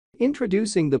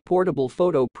Introducing the portable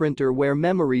photo printer, where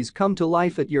memories come to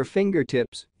life at your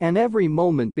fingertips and every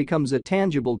moment becomes a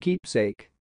tangible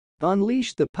keepsake.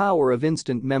 Unleash the power of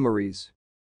instant memories.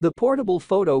 The portable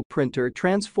photo printer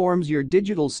transforms your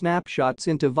digital snapshots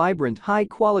into vibrant,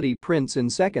 high-quality prints in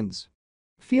seconds.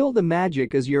 Feel the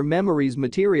magic as your memories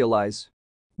materialize.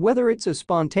 Whether it's a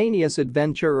spontaneous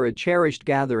adventure or a cherished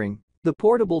gathering, the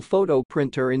portable photo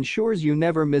printer ensures you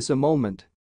never miss a moment.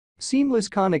 Seamless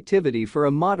connectivity for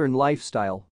a modern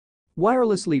lifestyle.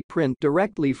 Wirelessly print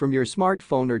directly from your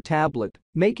smartphone or tablet,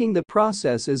 making the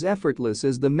process as effortless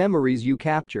as the memories you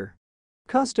capture.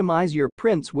 Customize your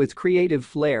prints with creative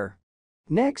flair.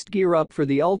 Next, gear up for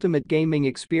the ultimate gaming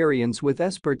experience with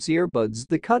Esports Earbuds,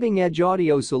 the cutting-edge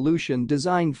audio solution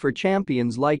designed for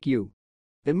champions like you.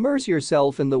 Immerse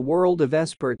yourself in the world of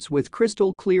esports with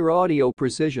crystal-clear audio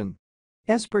precision.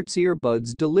 Esports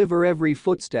Earbuds deliver every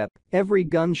footstep, every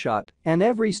gunshot, and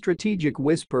every strategic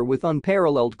whisper with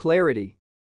unparalleled clarity.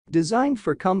 Designed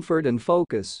for comfort and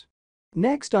focus.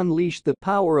 Next, unleash the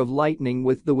power of lightning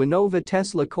with the WOwnova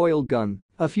Tesla Coil gun,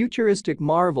 a futuristic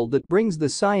marvel that brings the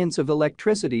science of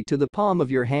electricity to the palm of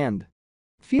your hand.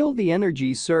 Feel the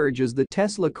energy surge as the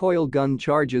Tesla Coil gun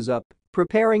charges up,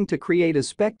 preparing to create a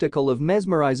spectacle of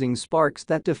mesmerizing sparks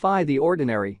that defy the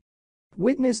ordinary.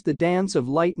 Witness the dance of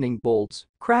lightning bolts,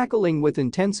 crackling with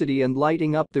intensity and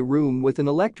lighting up the room with an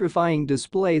electrifying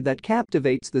display that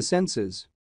captivates the senses.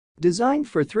 Designed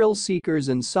for thrill seekers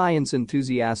and science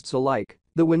enthusiasts alike,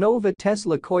 the WOwnova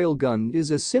Tesla Coil gun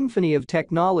is a symphony of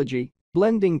technology,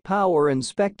 blending power and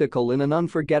spectacle in an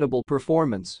unforgettable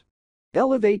performance.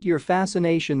 Elevate your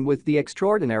fascination with the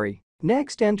extraordinary.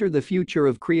 Next, enter the future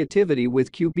of creativity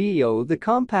with Cubiio, the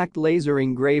compact laser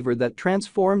engraver that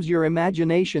transforms your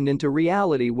imagination into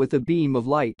reality with a beam of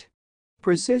light.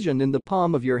 Precision in the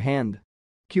palm of your hand.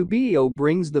 Cubiio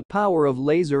brings the power of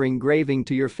laser engraving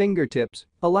to your fingertips,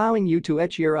 allowing you to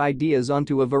etch your ideas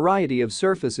onto a variety of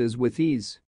surfaces with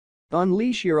ease.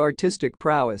 Unleash your artistic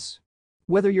prowess.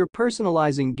 Whether you're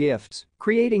personalizing gifts,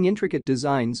 creating intricate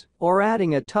designs, or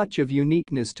adding a touch of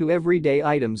uniqueness to everyday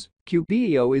items,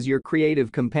 Cubiio is your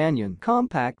creative companion.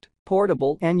 Compact,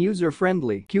 portable, and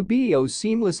user-friendly, Cubiio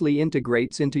seamlessly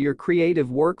integrates into your creative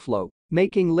workflow,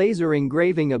 making laser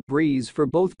engraving a breeze for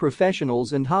both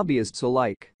professionals and hobbyists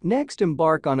alike. Next,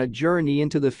 embark on a journey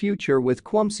into the future with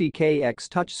Kwumsy KX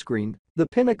Touchscreen, the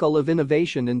pinnacle of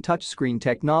innovation in touchscreen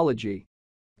technology.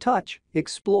 Touch,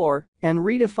 explore, and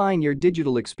redefine your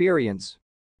digital experience.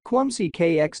 Kwumsy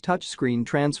KX Touchscreen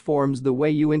transforms the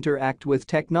way you interact with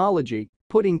technology,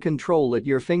 putting control at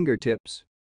your fingertips.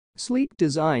 Sleek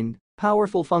design,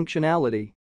 powerful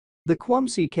functionality. The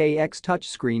Kwumsy KX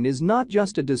Touchscreen is not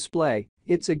just a display,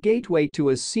 it's a gateway to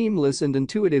a seamless and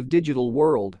intuitive digital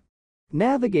world.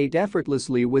 Navigate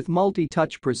effortlessly with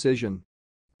multi-touch precision.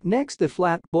 Next, the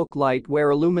flat book light, where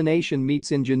illumination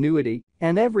meets ingenuity,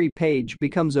 and every page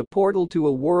becomes a portal to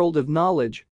a world of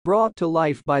knowledge, brought to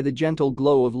life by the gentle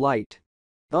glow of light.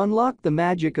 Unlock the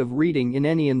magic of reading in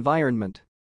any environment.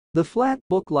 The flat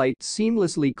book light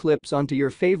seamlessly clips onto your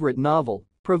favorite novel,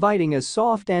 providing a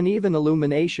soft and even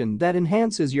illumination that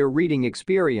enhances your reading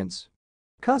experience.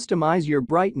 Customize your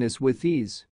brightness with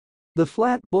ease. The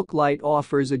flat book light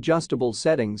offers adjustable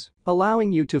settings,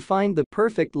 allowing you to find the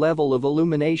perfect level of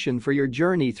illumination for your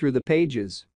journey through the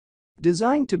pages.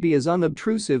 Designed to be as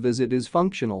unobtrusive as it is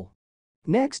functional.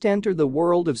 Next, enter the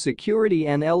world of security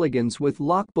and elegance with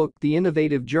Lockbook, the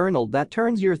innovative journal that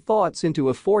turns your thoughts into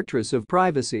a fortress of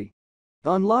privacy.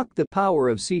 Unlock the power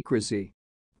of secrecy.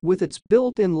 With its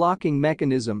built-in locking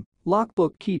mechanism,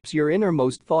 Lockbook keeps your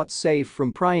innermost thoughts safe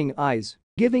from prying eyes,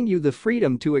 giving you the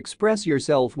freedom to express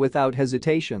yourself without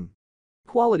hesitation.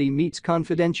 Quality meets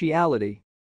confidentiality.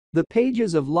 The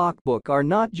pages of Lockbook are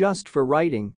not just for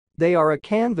writing, they are a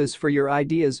canvas for your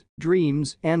ideas,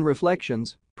 dreams, and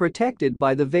reflections, protected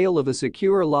by the veil of a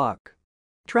secure lock.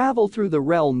 Travel through the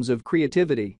realms of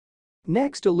creativity.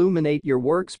 Next, illuminate your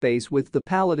workspace with the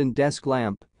Paladone desk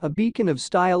lamp, a beacon of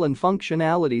style and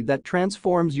functionality that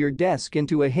transforms your desk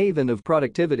into a haven of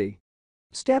productivity.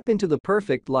 Step into the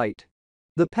perfect light.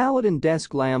 The Paladone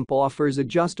desk lamp offers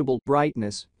adjustable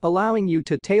brightness, allowing you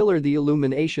to tailor the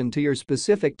illumination to your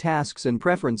specific tasks and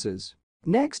preferences.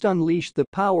 Next, unleash the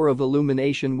power of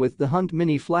illumination with the Hunt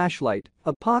Mini Flashlight,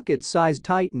 a pocket-sized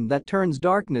titan that turns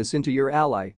darkness into your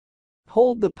ally.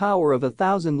 Hold the power of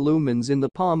 1,000 lumens in the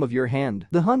palm of your hand.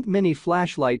 The Hunt Mini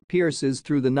Flashlight pierces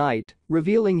through the night,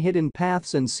 revealing hidden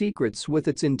paths and secrets with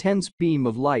its intense beam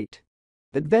of light.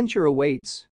 Adventure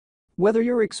awaits. Whether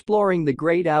you're exploring the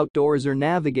great outdoors or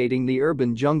navigating the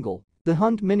urban jungle, The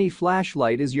Hunt Mini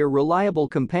flashlight is your reliable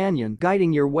companion,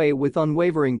 guiding your way with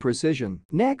unwavering precision.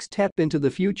 Next, step into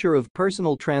the future of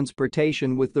personal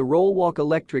transportation with the Rolwalk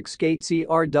electric skates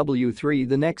ERW3,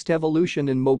 the next evolution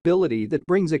in mobility that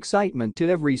brings excitement to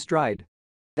every stride.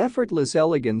 Effortless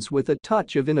elegance with a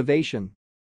touch of innovation.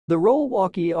 The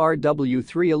Rolwalk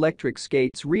ERW3 electric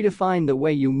skates redefine the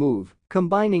way you move,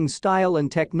 combining style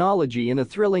and technology in a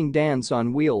thrilling dance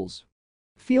on wheels.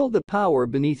 Feel the power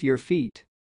beneath your feet.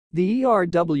 The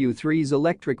ERW3's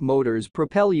electric motors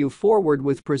propel you forward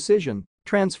with precision,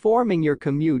 transforming your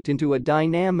commute into a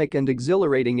dynamic and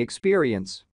exhilarating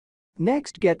experience.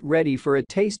 Next, get ready for a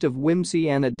taste of whimsy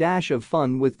and a dash of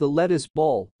fun with the lettuce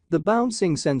ball, the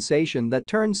bouncing sensation that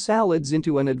turns salads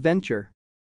into an adventure.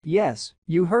 Yes,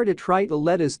 you heard it right, a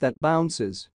lettuce that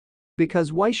bounces.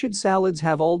 Because why should salads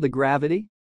have all the gravity?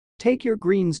 Take your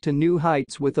greens to new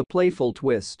heights with a playful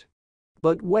twist.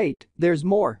 But wait, there's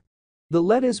more. The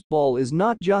lettuce ball is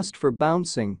not just for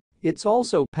bouncing, it's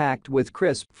also packed with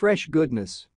crisp, fresh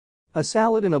goodness. A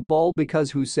salad in a ball,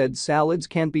 because who said salads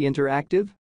can't be interactive?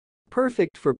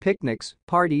 Perfect for picnics,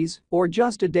 parties, or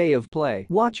just a day of play.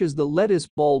 Watch as the lettuce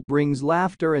ball brings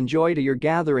laughter and joy to your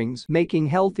gatherings, making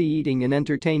healthy eating an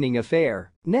entertaining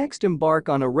affair. Next, embark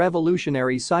on a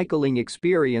revolutionary cycling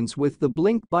experience with the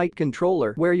Blync bike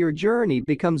controller, where your journey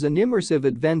becomes an immersive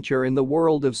adventure in the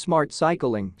world of smart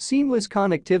cycling. Seamless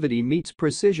connectivity meets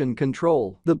precision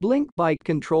control. The Blync bike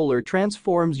controller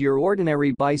transforms your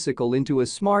ordinary bicycle into a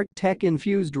smart,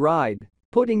 tech-infused ride,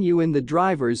 putting you in the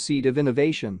driver's seat of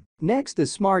innovation. Next, the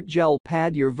Smart Gel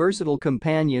Pad, your versatile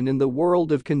companion in the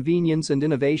world of convenience and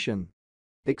innovation.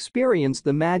 Experience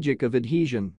the magic of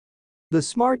adhesion. The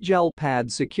Smart Gel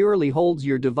Pad securely holds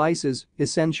your devices,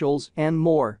 essentials, and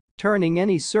more, turning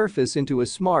any surface into a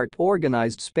smart,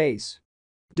 organized space.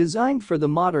 Designed for the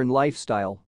modern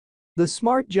lifestyle. The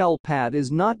Smart Gel Pad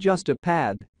is not just a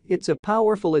pad. It's a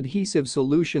powerful adhesive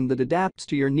solution that adapts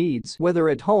to your needs, whether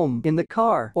at home, in the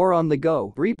car, or on the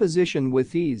go. Reposition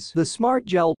with ease. The Smart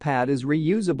Gel Pad is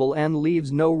reusable and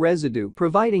leaves no residue,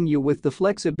 providing you with the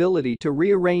flexibility to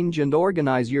rearrange and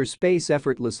organize your space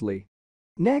effortlessly.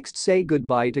 Next, say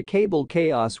goodbye to cable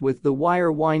chaos with the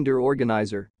Wire Winder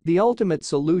Organizer, the ultimate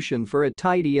solution for a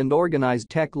tidy and organized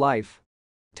tech life.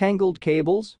 Tangled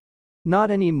cables?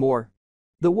 Not anymore.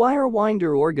 The Wire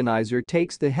Winder Organizer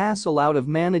takes the hassle out of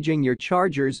managing your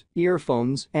chargers,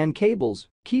 earphones, and cables,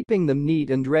 keeping them neat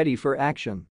and ready for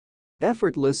action.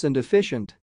 Effortless and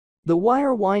efficient. The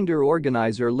Wire Winder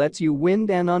Organizer lets you wind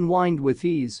and unwind with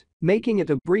ease, making it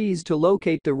a breeze to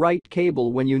locate the right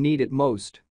cable when you need it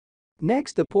most.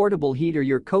 Next, the portable heater,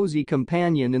 your cozy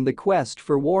companion in the quest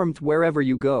for warmth wherever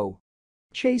you go.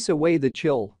 Chase away the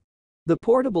chill. The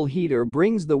portable heater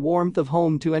brings the warmth of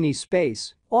home to any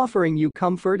space, offering you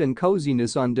comfort and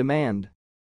coziness on demand.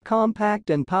 Compact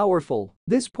and powerful,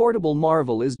 this portable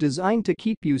marvel is designed to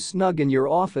keep you snug in your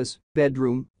office,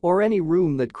 bedroom, or any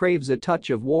room that craves a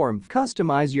touch of warmth.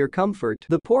 Customize your comfort.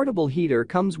 The portable heater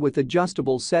comes with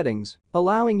adjustable settings,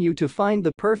 allowing you to find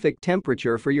the perfect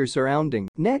temperature for your surroundings.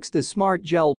 Next, the Smart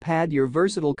Gel Pad, your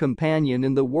versatile companion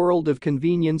in the world of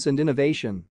convenience and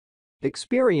innovation.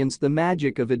 Experience the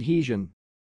magic of adhesion.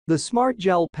 The Smart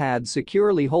Gel Pad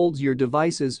securely holds your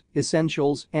devices,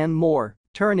 essentials, and more,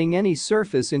 turning any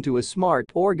surface into a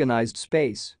smart, organized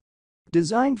space.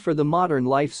 Designed for the modern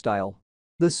lifestyle.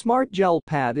 The Smart Gel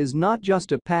Pad is not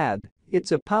just a pad,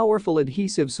 it's a powerful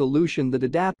adhesive solution that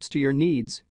adapts to your needs,